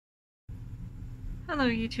Hello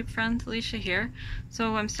YouTube friends, Alicia here.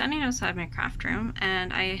 So I'm standing outside my craft room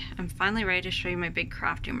and I am finally ready to show you my big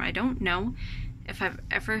craft room. I don't know if I've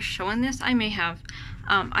ever shown this. I may have.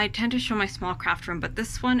 I tend to show my small craft room, but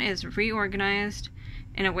this one is reorganized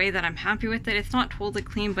in a way that I'm happy with it. It's not totally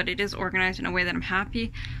clean, but it is organized in a way that I'm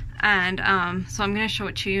happy. And so I'm going to show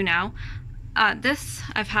it to you now. This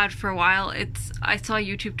I've had for a while. I saw a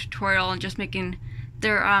YouTube tutorial on just making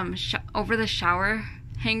their over the shower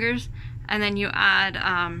hangers, and then you add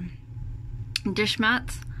dish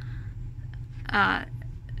mats to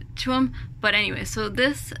them. But anyway, so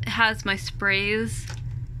this has my sprays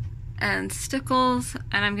and stickles,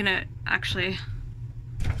 and I'm gonna actually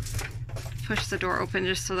push the door open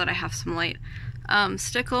just so that I have some light.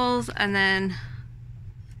 Stickles, and then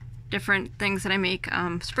different things that I make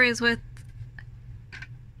sprays with,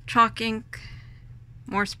 chalk ink,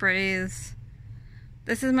 more sprays.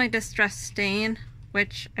 This is my Distress Stain,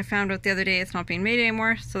 which I found out the other day it's not being made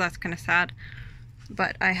anymore, so that's kind of sad.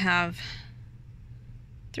 But I have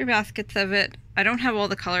 3 baskets of it. I don't have all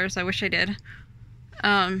the colors, I wish I did.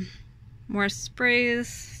 More sprays.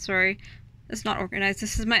 Sorry, it's not organized.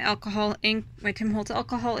 This is my alcohol ink, my Tim Holtz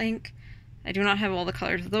alcohol ink. I do not have all the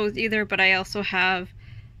colors of those either, but I also have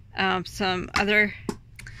some other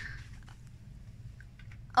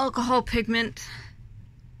alcohol pigment,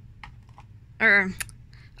 or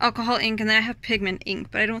alcohol ink, and then I have pigment ink,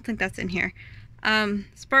 but I don't think that's in here.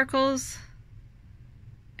 Sparkles,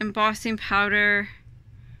 embossing powder,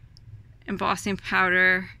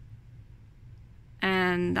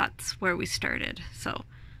 and that's where we started. So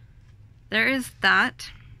there is that,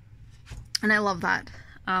 and I love that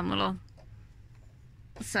little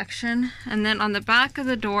section. And then on the back of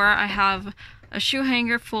the door I have a shoe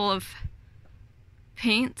hanger full of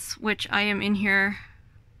paints, which I am in here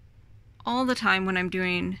all the time when I'm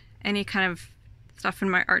doing any kind of stuff in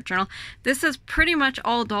my art journal. This is pretty much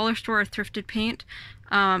all dollar store or thrifted paint.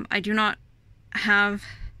 I do not have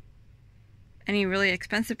any really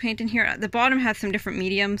expensive paint in here. At the bottom has some different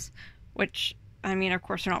mediums, which, I mean, of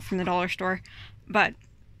course, they're not from the dollar store, but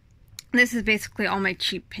this is basically all my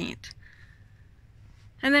cheap paint.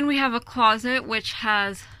 And then we have a closet which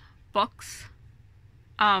has books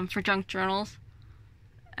for junk journals.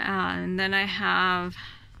 And then I have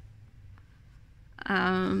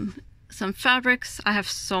some fabrics. I have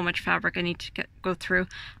so much fabric I need to go through.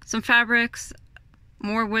 Some fabrics,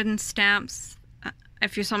 more wooden stamps.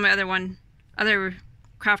 If you saw my other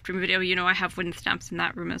craft room video, you know I have wooden stamps in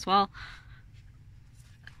that room as well.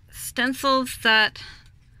 Stencils that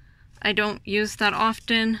I don't use that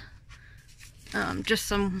often. Just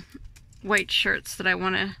some white shirts that I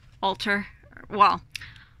want to alter. Well,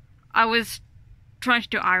 I was trying to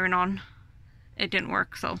do iron-on. It didn't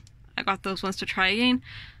work, so I got those ones to try again.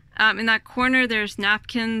 In that corner there's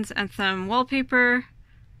napkins and some wallpaper,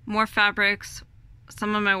 more fabrics,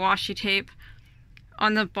 some of my washi tape.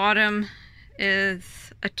 On the bottom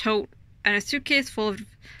is a tote and a suitcase full of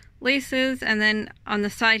laces, and then on the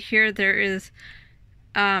side here there is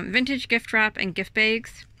vintage gift wrap and gift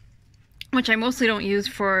bags, which I mostly don't use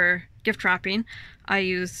for gift wrapping. I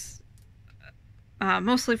use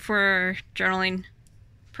mostly for journaling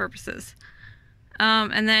purposes.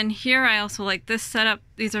 And then here I also like this setup.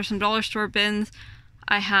 These are some dollar store bins.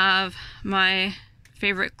 I have my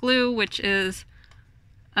favorite glue, which is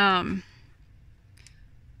foam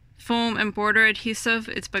and border adhesive.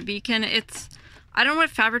 It's by Beacon. I don't know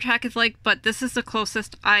what Fabri-Tac is like, but this is the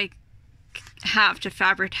closest I have to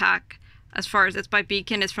Fabri-Tac as far as it's by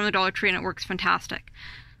Beacon. It's from the Dollar Tree and it works fantastic.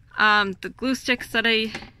 The glue sticks that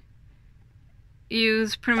I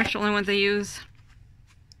use, pretty much the only ones I use.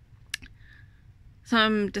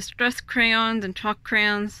 Some distress crayons and chalk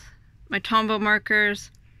crayons, my Tombow markers,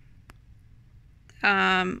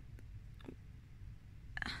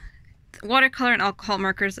 watercolor and alcohol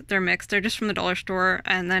markers. They're mixed. They're just from the dollar store.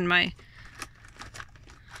 And then my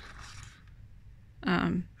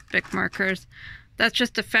Bic markers. That's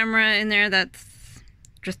just ephemera in there. That's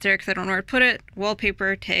just there because I don't know where to put it.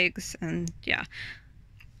 Wallpaper, tags, and yeah,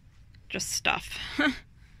 just stuff.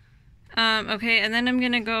 Okay, and then I'm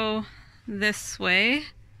gonna go this way,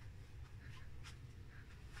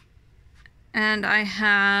 and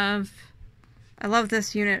I love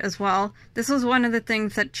this unit as well. This was one of the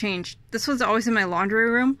things that changed. This was always in my laundry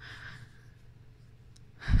room,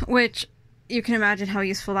 which you can imagine how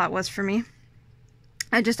useful that was for me.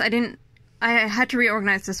 I had to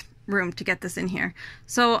reorganize this room to get this in here.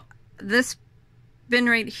 So this bin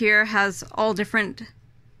right here has all different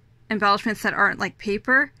embellishments that aren't like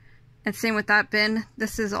paper. And same with that bin.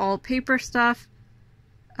 This is all paper stuff,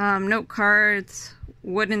 note cards,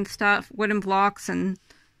 wooden stuff, wooden blocks, and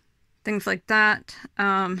things like that.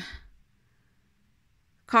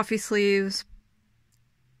 Coffee sleeves,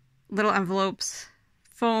 little envelopes,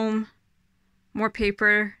 foam, more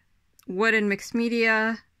paper, wood and mixed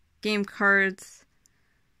media, game cards,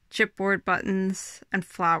 chipboard buttons, and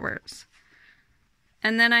flowers.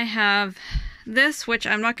 And then I have this, which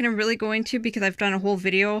I'm not going to really go into because I've done a whole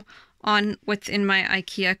video on what's in my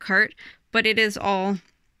IKEA cart, but it is all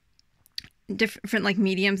different like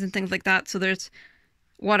mediums and things like that. So there's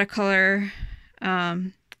watercolor,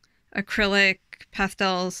 acrylic,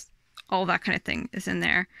 pastels, all that kind of thing is in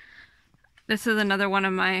there. This is another one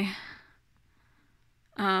of my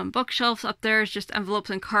bookshelves up there. It's just envelopes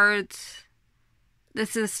and cards.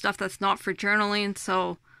 This is stuff that's not for journaling,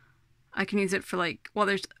 so I can use it for like, well,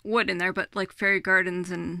 there's wood in there, but like fairy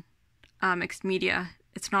gardens and mixed media.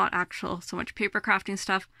 It's not actual so much paper crafting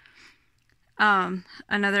stuff.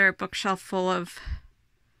 Another bookshelf full of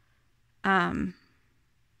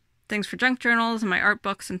things for junk journals and my art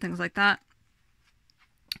books and things like that.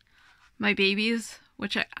 My babies,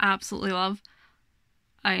 which I absolutely love.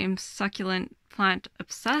 I am succulent plant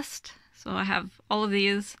obsessed, so I have all of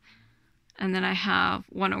these, and then I have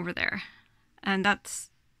one over there, and that's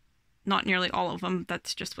not nearly all of them.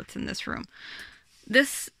 That's just what's in this room.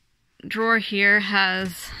 This drawer here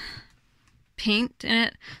has paint in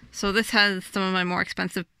it, so this has some of my more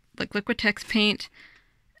expensive like Liquitex paint,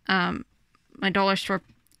 my dollar store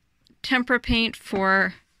tempera paint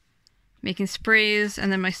for making sprays,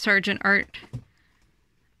 and then my Sargent Art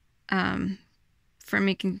for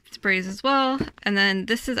making sprays as well. And then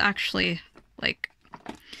this is actually like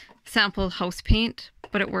sample house paint,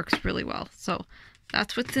 but it works really well. So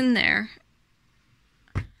that's what's in there.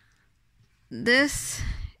 This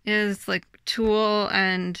is like tulle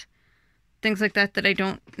and things like that that I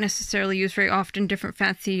don't necessarily use very often, different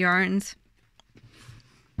fancy yarns.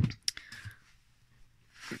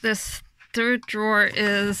 This third drawer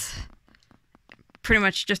is pretty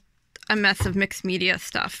much just a mess of mixed media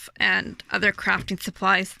stuff and other crafting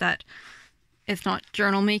supplies that is not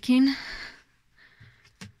journal making.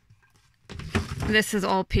 This is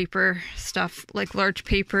all paper stuff, like large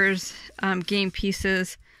papers, game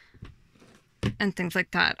pieces, and things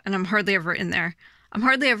like that. And I'm hardly ever in there. I'm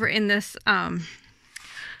hardly ever in this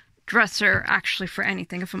dresser actually for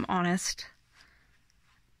anything, if I'm honest.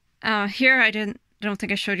 Here I don't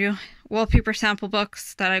think I showed you wallpaper sample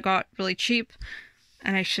books that I got really cheap,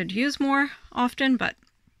 and I should use more often, but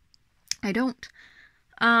I don't.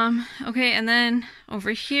 Okay, and then over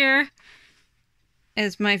here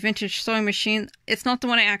is my vintage sewing machine. It's not the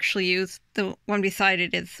one I actually use. The one beside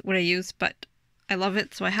it is what I use, but I love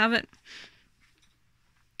it, so I have it.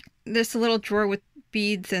 This little drawer with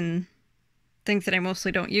beads and things that I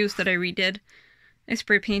mostly don't use that I redid. I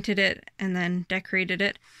spray painted it and then decorated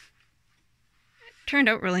it. It turned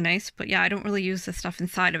out really nice, but yeah, I don't really use the stuff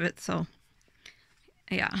inside of it, so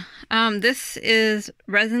yeah. This is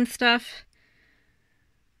resin stuff,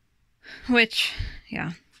 which,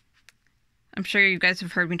 yeah, I'm sure you guys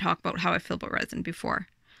have heard me talk about how I feel about resin before.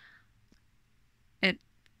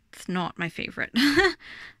 It's not my favorite.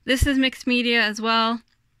 This is mixed media as well.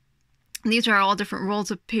 These are all different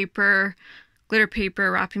rolls of paper, glitter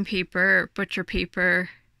paper, wrapping paper, butcher paper,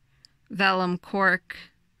 vellum, cork,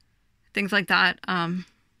 things like that.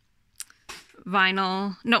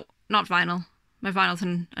 Vinyl. No, not vinyl. My vinyl's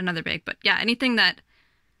in another bag, but yeah, anything that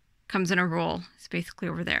comes in a roll is basically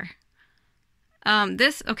over there.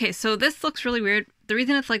 Okay, so this looks really weird. The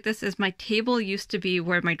reason it's like this is my table used to be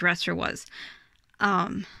where my dresser was.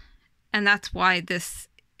 And that's why this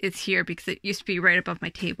is here, because it used to be right above my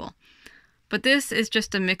table. But this is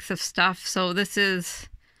just a mix of stuff. So this is,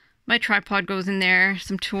 my tripod goes in there,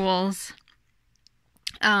 some tools,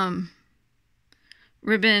 ribbon,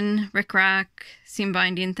 rickrack, seam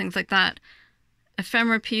binding, things like that.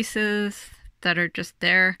 Ephemera pieces that are just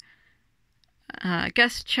there.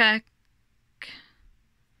 Guest check.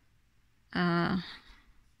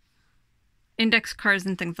 Index cards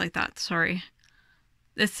and things like that, sorry.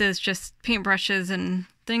 This is just paintbrushes and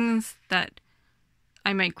things that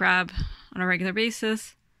I might grab on a regular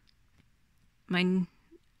basis. My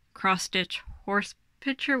cross-stitch horse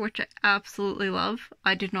picture, which I absolutely love.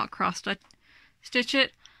 I did not cross-stitch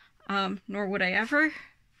it, nor would I ever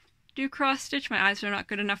do cross-stitch. My eyes are not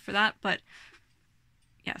good enough for that, but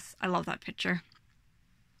yes, I love that picture.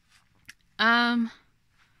 My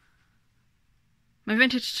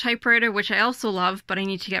vintage typewriter, which I also love, but I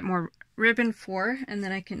need to get more ribbon for, and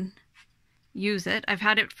then I can use it. I've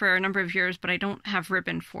had it for a number of years, but I don't have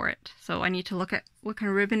ribbon for it, so I need to look at what kind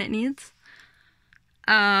of ribbon it needs.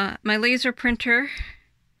 My laser printer,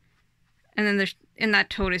 and then there's in that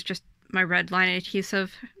tote is just my red line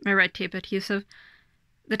adhesive, my red tape adhesive.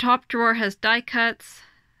 The top drawer has die cuts.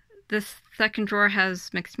 This second drawer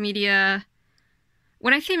has mixed media.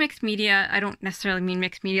 When I say mixed media, I don't necessarily mean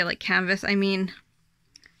mixed media like canvas. I mean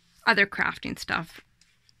other crafting stuff.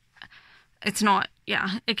 It's not,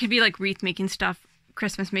 yeah, it could be like wreath making stuff,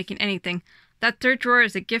 Christmas making, anything. That third drawer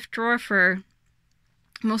is a gift drawer for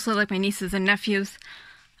mostly like my nieces and nephews.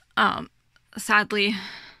 Sadly,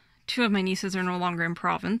 2 of my nieces are no longer in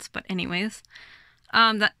province, but anyways.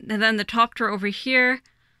 And then the top drawer over here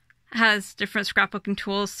has different scrapbooking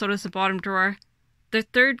tools, so does the bottom drawer. The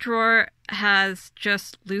third drawer has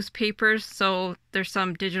just loose papers, so there's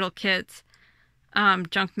some digital kits,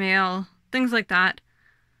 junk mail, things like that.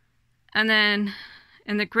 And then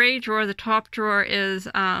in the gray drawer, the top drawer is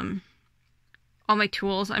all my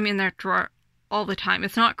tools. I'm in that drawer all the time.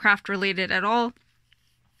 It's not craft related at all,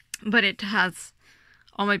 but it has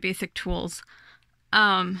all my basic tools.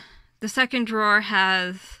 The second drawer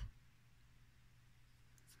has,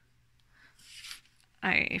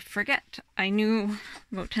 I forget, I knew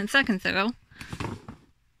about 10 seconds ago.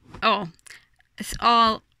 Oh, it's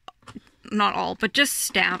all, not all, but just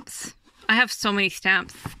stamps. I have so many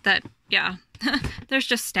stamps that, yeah, there's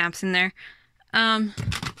just stamps in there. My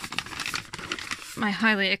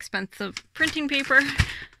highly expensive printing paper.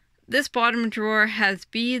 This bottom drawer has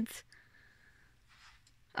beads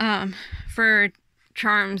for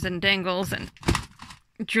charms and dangles and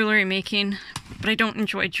jewelry making, but I don't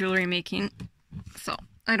enjoy jewelry making, so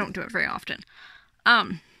I don't do it very often.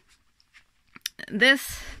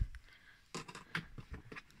 This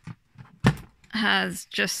has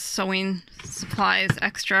just sewing supplies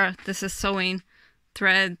extra. This is sewing,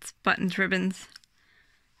 threads, buttons, ribbons.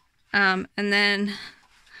 And then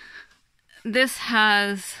this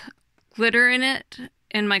has glitter in it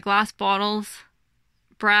in my glass bottles,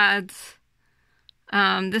 brads.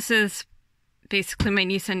 This is basically my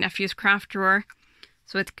niece and nephew's craft drawer.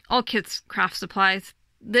 So it's all kids' craft supplies.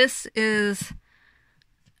 This is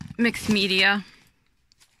mixed media.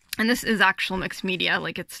 And this is actual mixed media,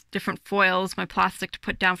 like it's different foils, my plastic to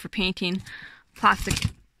put down for painting, plastic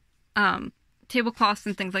tablecloths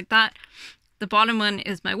and things like that. The bottom one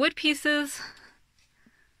is my wood pieces.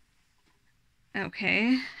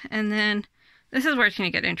 Okay, and then this is where it's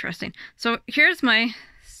going to get interesting. So here's my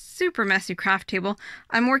super messy craft table.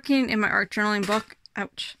 I'm working in my art journaling book.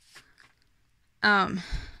 Ouch.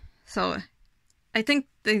 So I think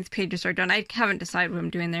these pages are done. I haven't decided what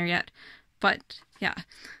I'm doing there yet, but yeah.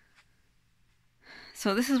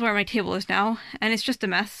 So this is where my table is now, and it's just a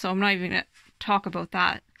mess, so I'm not even going to talk about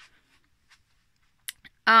that.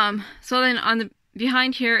 So then on the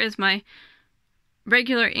behind here is my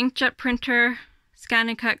regular inkjet printer, Scan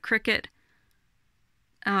and Cut Cricut.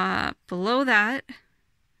 Below that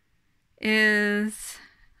is,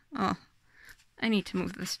 oh, I need to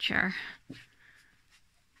move this chair.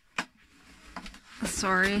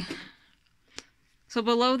 Sorry. So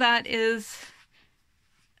below that is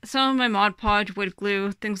some of my Mod Podge, wood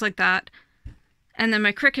glue, things like that. And then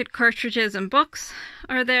my Cricut cartridges and books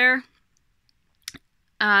are there.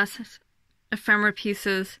 Ephemera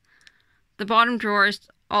pieces. The bottom drawers,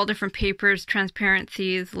 all different papers,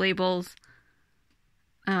 transparencies, labels,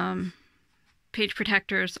 page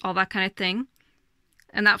protectors, all that kind of thing.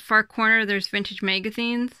 In that far corner, there's vintage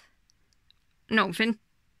magazines. No,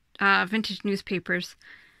 vintage newspapers.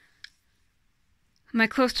 My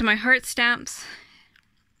Close to My Heart stamps.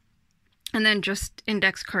 And then just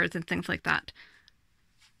index cards and things like that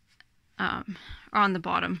are on the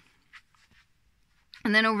bottom.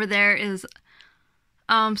 And then over there is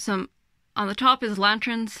some, on the top is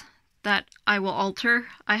lanterns that I will alter.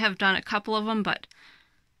 I have done a couple of them, but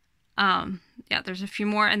yeah, there's a few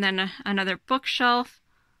more. And then another bookshelf,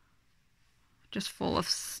 just full of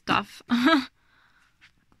stuff.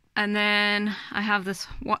 And then I have this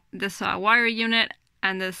wire unit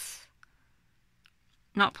and this,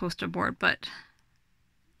 not poster board, but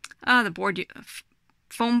the board,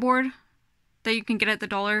 foam board that you can get at the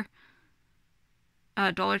Dollar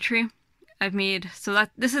Tree. I've made, so that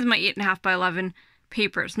this is my 8.5 by 11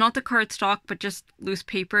 papers, not the cardstock, but just loose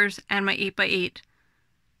papers, and my 8 by 8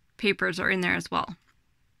 papers are in there as well.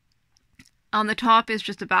 On the top is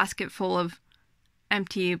just a basket full of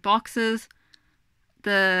empty boxes.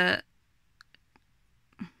 The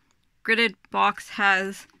gridded box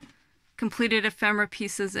has completed ephemera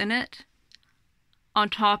pieces in it. On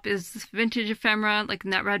top is vintage ephemera, like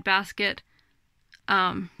in that red basket.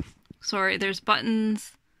 Sorry, there's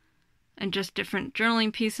buttons and just different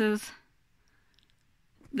journaling pieces.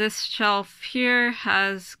 This shelf here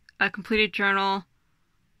has a completed journal,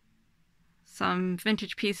 some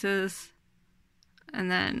vintage pieces, and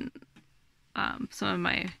then some of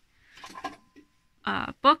my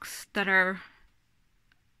books that are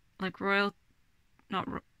like royalty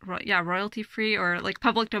free, or like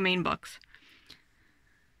public domain books.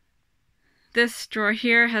 This drawer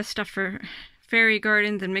here has stuff for fairy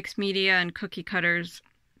gardens and mixed media and cookie cutters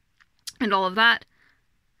and all of that.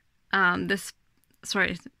 This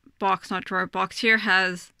box, not drawer, box here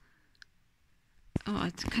has, oh,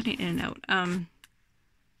 it's cutting in and out,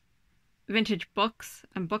 vintage books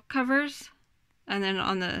and book covers. And then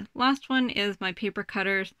on the last one is my paper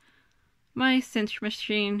cutters, my cinch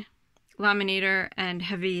machine, laminator, and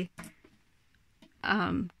heavy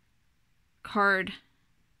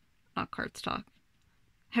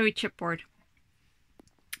heavy chipboard.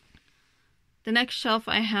 The next shelf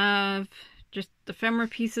I have just ephemera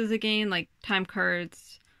pieces again, like time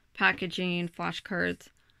cards, packaging, flashcards,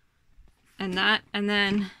 and that. And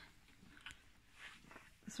then,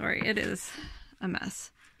 sorry, it is a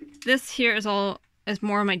mess. This here is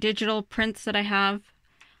more of my digital prints that I have.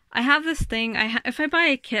 I have this thing, if I buy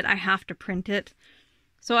a kit, I have to print it.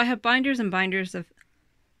 So I have binders and binders of,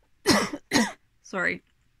 sorry,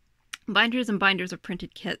 binders and binders of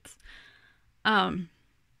printed kits.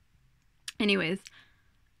 Anyways,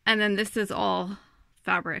 and then this is all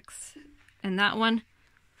fabrics in that one.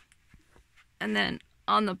 And then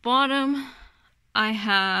on the bottom, I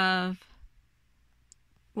have,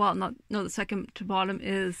 the second to bottom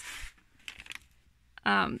is,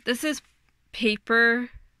 this is paper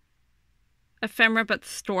ephemera, but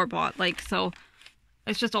store-bought, like, so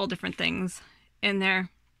it's just all different things in there.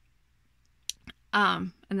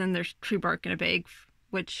 And then there's tree bark in a bag,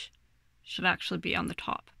 which should actually be on the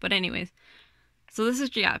top. But anyways, so this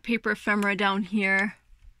is, yeah, paper ephemera down here.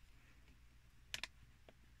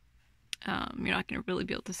 You're not going to really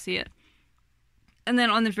be able to see it. And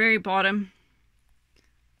then on the very bottom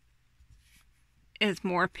is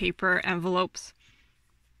more paper envelopes,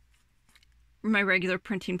 my regular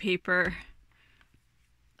printing paper,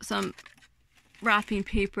 some wrapping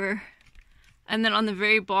paper, and then on the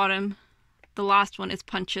very bottom, the last one is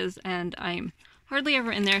punches, and I'm hardly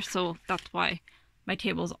ever in there, so that's why my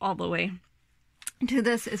table's all the way to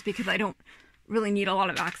this, is because I don't really need a lot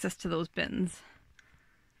of access to those bins.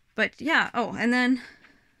 But yeah, oh, and then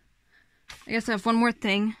I guess I have one more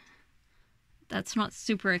thing that's not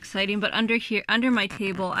super exciting, but under my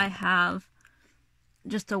table, I have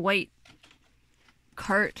just a white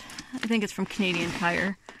cart. I think it's from Canadian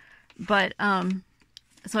Tire, but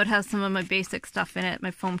so it has some of my basic stuff in it,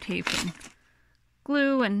 my foam tape and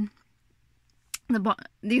glue, and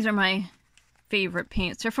these are my favorite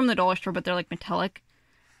paints. They're from the dollar store, but they're like metallic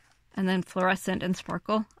and then fluorescent and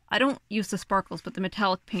sparkle. I don't use the sparkles, but the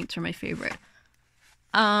metallic paints are my favorite.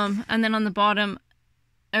 And then on the bottom,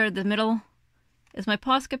 or the middle, is my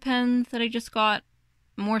Posca pens that I just got,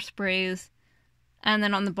 more sprays, and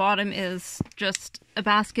then on the bottom is just a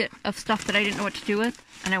basket of stuff that I didn't know what to do with,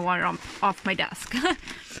 and I wanted it off my desk.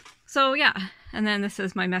 So yeah, and then this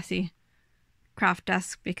is my messy craft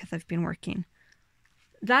desk because I've been working.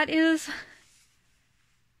 That is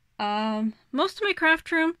most of my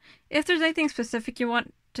craft room. If there's anything specific you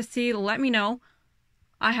want to see, let me know.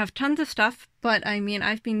 I have tons of stuff, but I mean,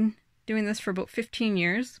 I've been doing this for about 15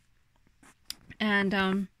 years.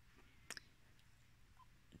 And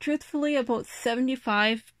truthfully, about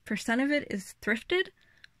 75% of it is thrifted.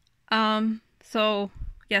 So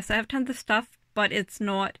yes, I have tons of stuff, but it's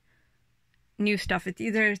not new stuff. It's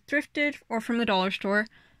either thrifted or from the dollar store.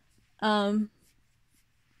 I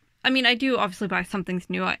mean, I do obviously buy some things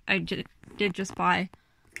new. I did just buy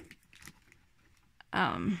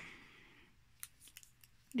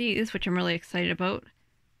these, which I'm really excited about.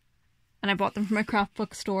 And I bought them from my craft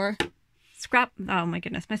book store. Oh my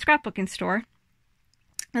goodness, my scrapbooking store.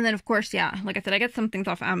 And then of course, yeah, like I said, I get some things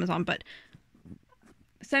off Amazon, but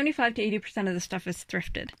 75 to 80% of the stuff is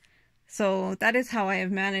thrifted. So that is how I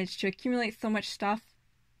have managed to accumulate so much stuff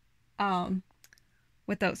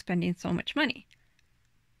without spending so much money.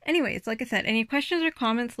 Anyways, like I said, any questions or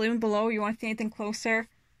comments, leave them below. You want to see anything closer,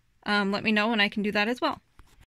 let me know and I can do that as well.